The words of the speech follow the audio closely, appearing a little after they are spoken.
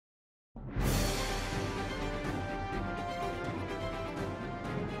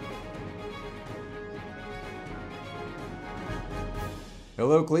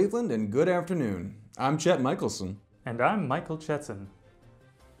Hello, Cleveland, and good afternoon. I'm Chet Michelson. And I'm Michael Chetson.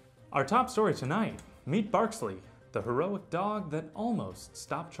 Our top story tonight, meet Barksley, the heroic dog that almost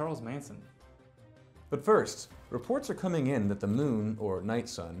stopped Charles Manson. But first, reports are coming in that the moon, or night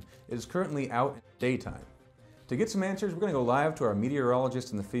sun, is currently out in daytime. To get some answers, we're going to go live to our meteorologist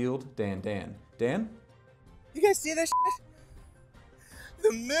in the field, Dan. Dan? You guys see this shit?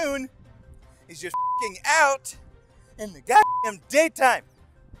 The moon is just f***ing out in the goddamn daytime.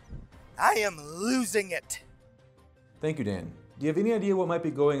 I am losing it. Thank you, Dan. Do you have any idea what might be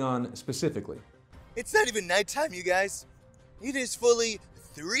going on specifically? It's not even nighttime, you guys. It is fully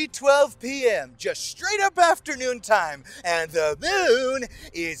 3:12 p.m., just straight up afternoon time, and the moon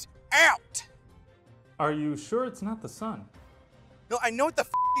is out. Are you sure it's not the sun? No, I know what the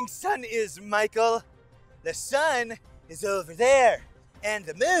f***ing sun is, Michael. The sun is over there, and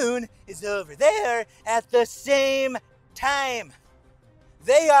the moon is over there at the same time.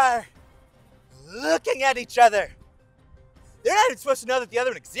 They are looking at each other. They're not even supposed to know that the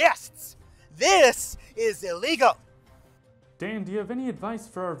other one exists. This is illegal. Dan, do you have any advice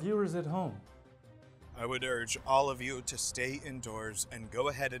for our viewers at home? I would urge all of you to stay indoors and go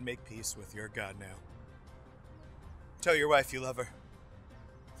ahead and make peace with your God now. Tell your wife you love her.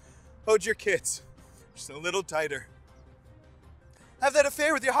 Hold your kids just a little tighter. Have that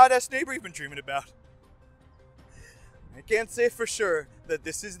affair with your hot-ass neighbor you've been dreaming about. I can't say for sure that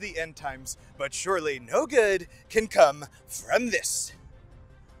this is the end times, but surely no good can come from this.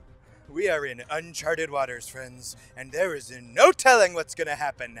 We are in uncharted waters, friends, and there is no telling what's going to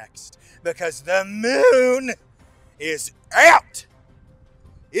happen next, because the moon is out.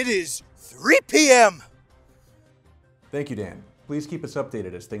 It is 3 p.m. Thank you, Dan. Please keep us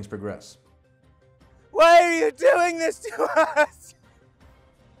updated as things progress. Why are you doing this to us?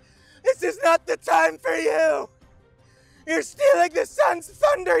 This is not the time for you. You're stealing the sun's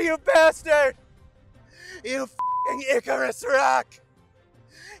thunder, you bastard! You f***ing Icarus rock!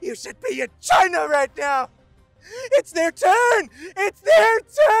 You should be in China right now! It's their turn! It's their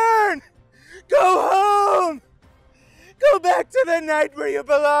turn! Go home! Go back to the night where you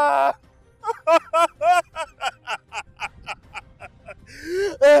belong!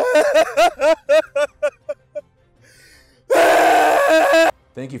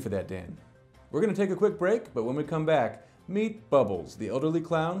 Thank you for that, Dan. We're going to take a quick break, but when we come back, meet Bubbles, the elderly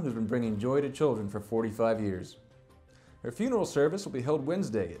clown who's been bringing joy to children for 45 years. Her funeral service will be held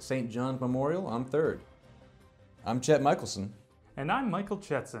Wednesday at St. John's Memorial on 3rd. I'm Chet Michelson. And I'm Michael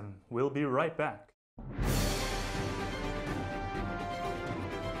Chetson. We'll be right back.